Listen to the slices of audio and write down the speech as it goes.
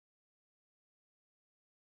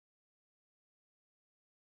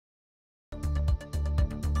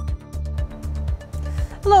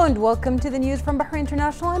Hello and welcome to the news from Bahrain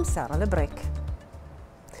International. I'm Sarah Lebreak.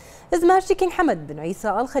 His Majesty King Hamad bin Isa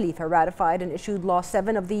Al Khalifa ratified and issued Law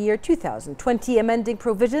 7 of the year 2020, amending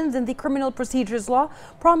provisions in the Criminal Procedures Law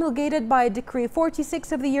promulgated by Decree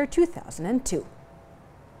 46 of the year 2002.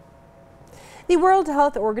 The World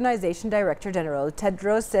Health Organization Director General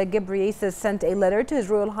Tedros Ghebreyesus sent a letter to His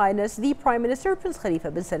Royal Highness the Prime Minister Prince Khalifa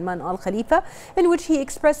bin Salman Al Khalifa, in which he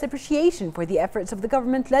expressed appreciation for the efforts of the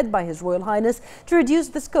government led by His Royal Highness to reduce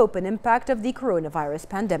the scope and impact of the coronavirus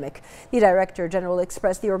pandemic. The Director General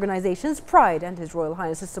expressed the organization's pride and His Royal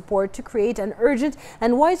Highness's support to create an urgent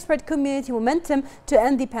and widespread community momentum to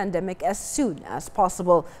end the pandemic as soon as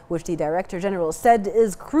possible, which the Director General said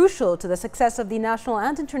is crucial to the success of the national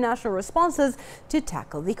and international responses to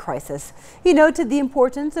tackle the crisis. He noted the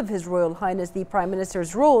importance of His Royal Highness the Prime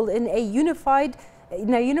Minister's role in a unified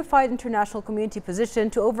international community position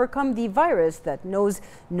to overcome the virus that knows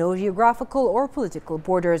no geographical or political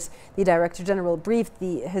borders. The Director General briefed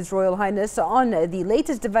His Royal Highness on the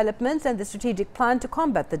latest developments and the strategic plan to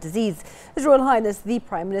combat the disease. His Royal Highness the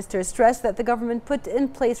Prime Minister stressed that the government put in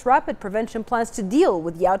place rapid prevention plans to deal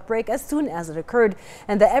with the outbreak as soon as it occurred,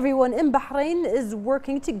 and that everyone in Bahrain is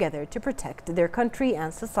working together to protect their country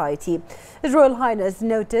and society. His Royal Highness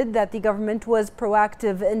noted that the government was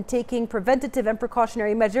proactive in taking preventative and precautionary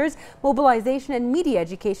measures, mobilization and media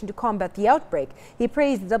education to combat the outbreak. He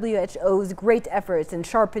praised the WHO's great efforts in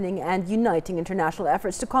sharpening and uniting international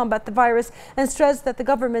efforts to combat the virus and stressed that the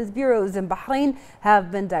government's bureaus in Bahrain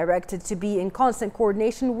have been directed to be in constant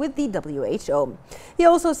coordination with the WHO. He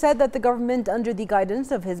also said that the government, under the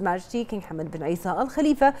guidance of His Majesty King Hamad bin Isa Al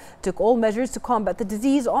Khalifa, took all measures to combat the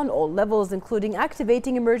disease on all levels, including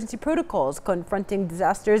activating emergency protocols, confronting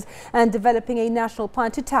disasters and developing a national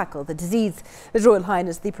plan to tackle the disease. His Royal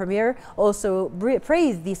Highness the Premier also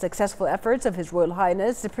praised the successful efforts of His Royal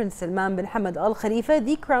Highness Prince Salman bin Hamad Al Khalifa,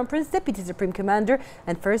 the Crown Prince, Deputy Supreme Commander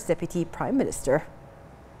and First Deputy Prime Minister.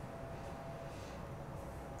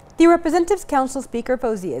 The Representatives Council Speaker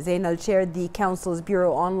Fawzia Zainal chaired the Council's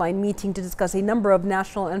Bureau online meeting to discuss a number of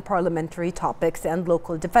national and parliamentary topics and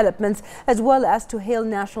local developments, as well as to hail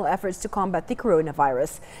national efforts to combat the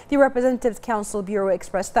coronavirus. The Representatives Council Bureau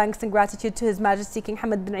expressed thanks and gratitude to His Majesty King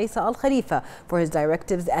Hamad bin Isa Al Khalifa for his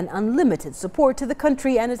directives and unlimited support to the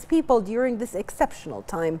country and its people during this exceptional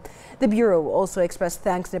time. The Bureau also expressed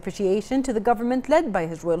thanks and appreciation to the government led by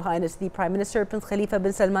His Royal Highness the Prime Minister Prince Khalifa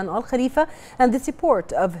bin Salman Al Khalifa and the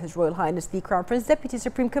support of His Royal Highness the Crown Prince, Deputy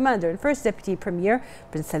Supreme Commander and First Deputy Premier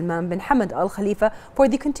Prince Salman bin Hamad Al Khalifa for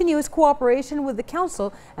the continuous cooperation with the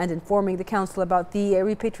Council and informing the Council about the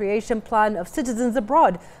repatriation plan of citizens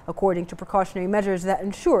abroad according to precautionary measures that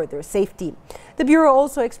ensure their safety. The Bureau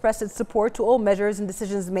also expressed its support to all measures and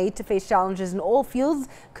decisions made to face challenges in all fields,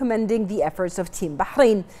 commending the efforts of Team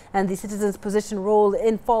Bahrain and the citizens' position role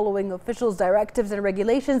in following officials' directives and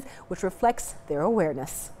regulations, which reflects their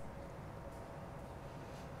awareness.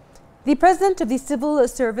 The President of the Civil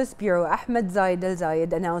Service Bureau, Ahmed Zaid Al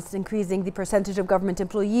Zayed, announced increasing the percentage of government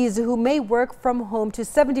employees who may work from home to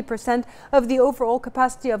 70% of the overall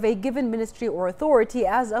capacity of a given ministry or authority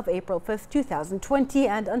as of April 5, 2020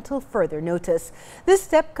 and until further notice. This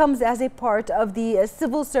step comes as a part of the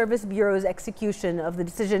Civil Service Bureau's execution of the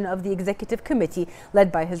decision of the Executive Committee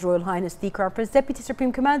led by His Royal Highness the Crown Prince, Deputy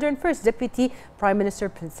Supreme Commander and First Deputy Prime Minister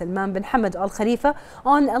Prince Salman bin Hamad Al Khalifa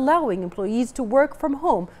on allowing employees to work from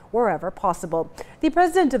home wherever possible. The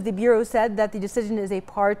President of the Bureau said that the decision is a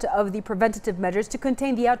part of the preventative measures to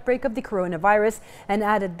contain the outbreak of the coronavirus and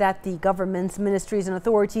added that the government's ministries and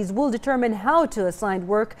authorities will determine how to assign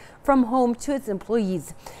work from home to its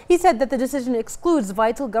employees. He said that the decision excludes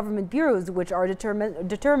vital government bureaus, which are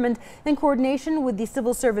determined in coordination with the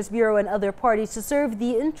Civil Service Bureau and other parties to serve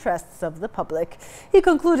the interests of the public. He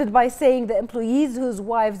concluded by saying that employees whose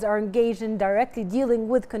wives are engaged in directly dealing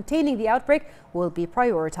with containing the outbreak will be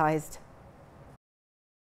prioritized.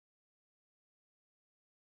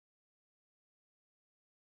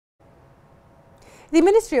 The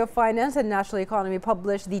Ministry of Finance and National Economy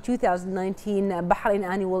published the 2019 Bahrain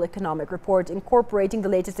Annual Economic Report, incorporating the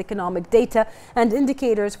latest economic data and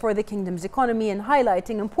indicators for the kingdom's economy and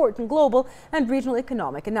highlighting important global and regional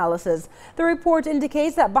economic analysis. The report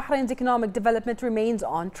indicates that Bahrain's economic development remains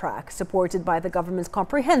on track, supported by the government's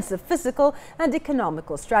comprehensive fiscal and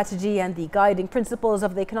economical strategy and the guiding principles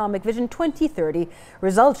of the Economic Vision 2030.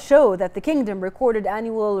 Results show that the kingdom recorded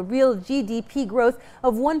annual real GDP growth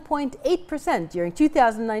of 1.8% during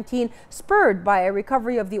 2019, spurred by a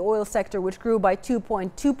recovery of the oil sector, which grew by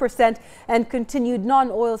 2.2%, and continued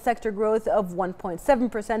non-oil sector growth of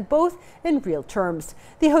 1.7%, both in real terms.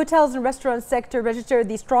 The hotels and restaurants sector registered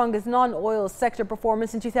the strongest non-oil sector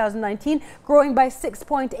performance in 2019, growing by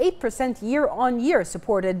 6.8% year-on-year,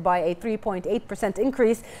 supported by a 3.8%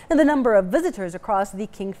 increase in the number of visitors across the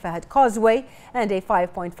King Fahd Causeway and a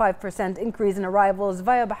 5.5% increase in arrivals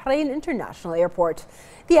via Bahrain International Airport.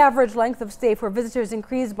 The average length of stay for visitors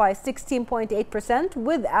increased by 16.8%,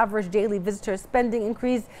 with average daily visitor spending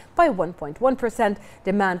increased by 1.1%.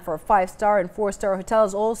 Demand for 5-star and 4-star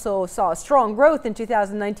hotels also saw strong growth in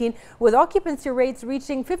 2019, with occupancy rates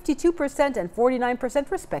reaching 52% and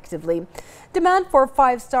 49% respectively. Demand for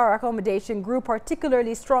 5-star accommodation grew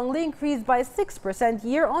particularly strongly, increased by 6%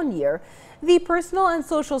 year-on-year. The personal and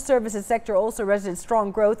social services sector also registered strong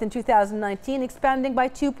growth in 2019, expanding by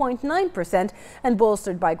 2.9% and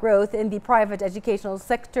bolstered by growth in the private educational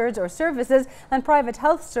sectors or services and private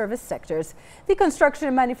health service sectors. The construction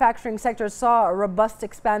and manufacturing sectors saw a robust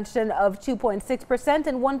expansion of 2.6%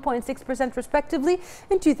 and 1.6% respectively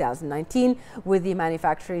in 2019, with the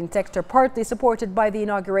manufacturing sector partly supported by the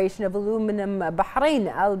inauguration of Aluminum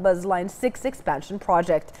Bahrain Albaz Line 6 expansion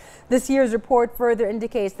project. This year's report further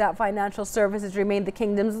indicates that financial services remain the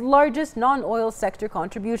kingdom's largest non-oil sector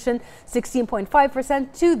contribution,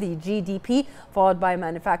 16.5% to the GDP, followed by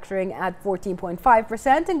manufacturing at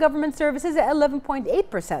 14.5% and government services at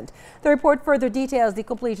 11.8%. The report further details the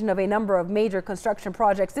completion of a number of major construction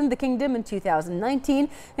projects in the kingdom in 2019,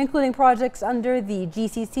 including projects under the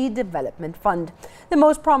GCC Development Fund. The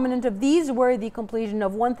most prominent of these were the completion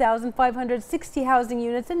of 1,560 housing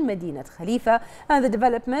units in Medinat Khalifa and the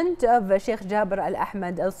development of Sheikh Jabir Al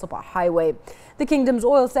Ahmed Al Sabah Highway. The kingdom's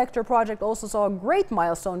oil sector project also saw a great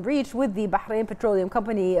milestone reached, with the Bahrain Petroleum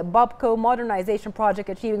Company Babco modernization project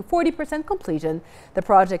achieving 40% completion. The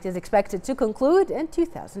project is expected to conclude in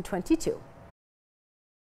 2022.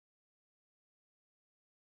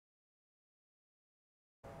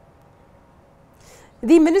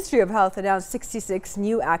 The Ministry of Health announced 66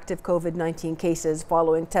 new active COVID-19 cases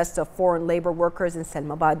following tests of foreign labor workers in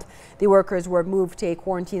Selmabad. The workers were moved to a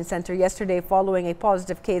quarantine center yesterday following a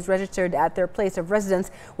positive case registered at their place of residence,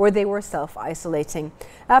 where they were self-isolating.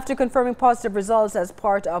 After confirming positive results as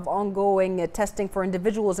part of ongoing testing for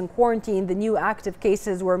individuals in quarantine, the new active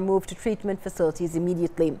cases were moved to treatment facilities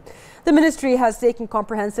immediately. The ministry has taken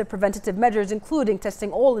comprehensive preventative measures, including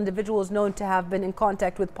testing all individuals known to have been in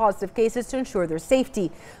contact with positive cases to ensure their safety.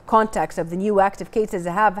 Contacts of the new active cases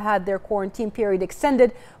have had their quarantine period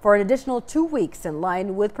extended for an additional 2 weeks in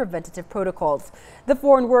line with preventative protocols. The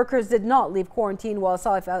foreign workers did not leave quarantine while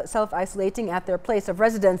self-isolating at their place of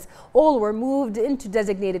residence. All were moved into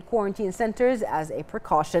designated quarantine centers as a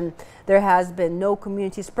precaution. There has been no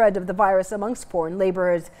community spread of the virus amongst foreign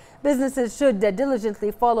laborers. Businesses should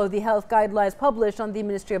diligently follow the health guidelines published on the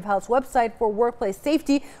Ministry of Health's website for workplace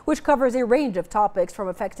safety, which covers a range of topics from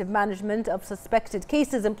effective management of suspected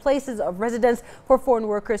cases in places of residence for foreign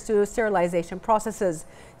workers to sterilization processes.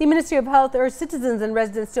 The Ministry of Health urged citizens and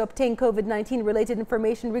residents to obtain COVID-19 related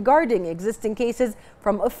information regarding existing cases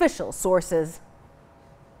from official sources.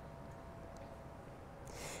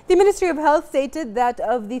 The Ministry of Health stated that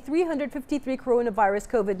of the 353 coronavirus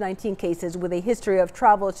COVID-19 cases with a history of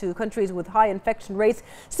travel to countries with high infection rates,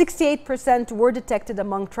 68% were detected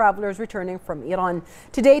among travelers returning from Iran.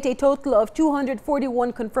 To date, a total of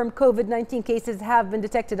 241 confirmed COVID-19 cases have been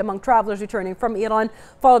detected among travelers returning from Iran,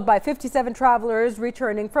 followed by 57 travelers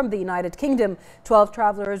returning from the United Kingdom, 12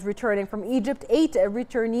 travelers returning from Egypt, 8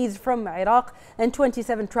 returnees from Iraq, and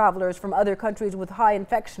 27 travelers from other countries with high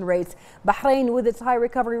infection rates. Bahrain, with its high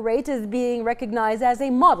recovery rate, is being recognized as a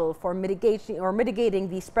model for mitigating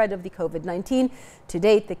the spread of the COVID-19. To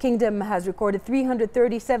date, the kingdom has recorded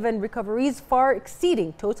 337 recoveries, far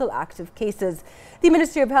exceeding total active cases. The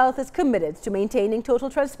Ministry of Health is committed to maintaining total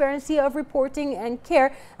transparency of reporting and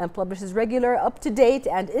care and publishes regular, up-to-date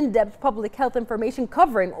and in-depth public health information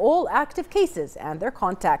covering all active cases and their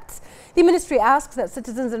contacts. The ministry asks that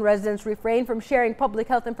citizens and residents refrain from sharing public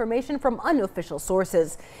health information from unofficial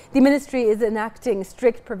sources. The ministry is enacting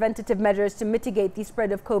strict preventative measures to mitigate the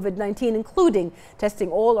spread of COVID-19, including testing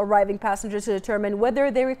all arriving passengers to determine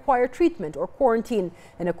whether they require treatment or quarantine,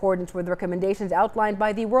 in accordance with recommendations outlined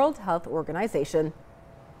by the World Health Organization.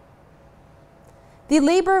 The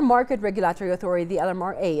Labour Market Regulatory Authority, the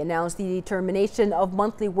LMRA, announced the determination of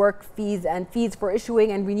monthly work fees and fees for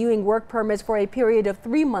issuing and renewing work permits for a period of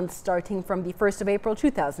 3 months starting from the 1st of April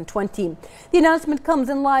 2020. The announcement comes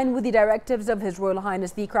in line with the directives of His Royal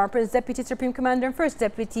Highness the Crown Prince, Deputy Supreme Commander and First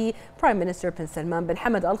Deputy Prime Minister Prince Salman bin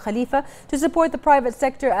Hamad Al Khalifa to support the private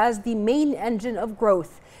sector as the main engine of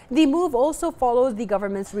growth. The move also follows the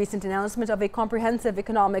government's recent announcement of a comprehensive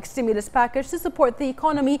economic stimulus package to support the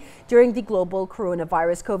economy during the global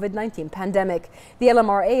coronavirus COVID-19 pandemic. The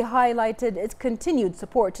LMRA highlighted its continued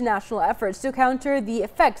support to national efforts to counter the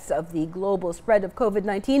effects of the global spread of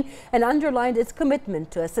COVID-19 and underlined its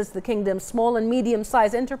commitment to assist the kingdom's small and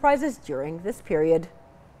medium-sized enterprises during this period.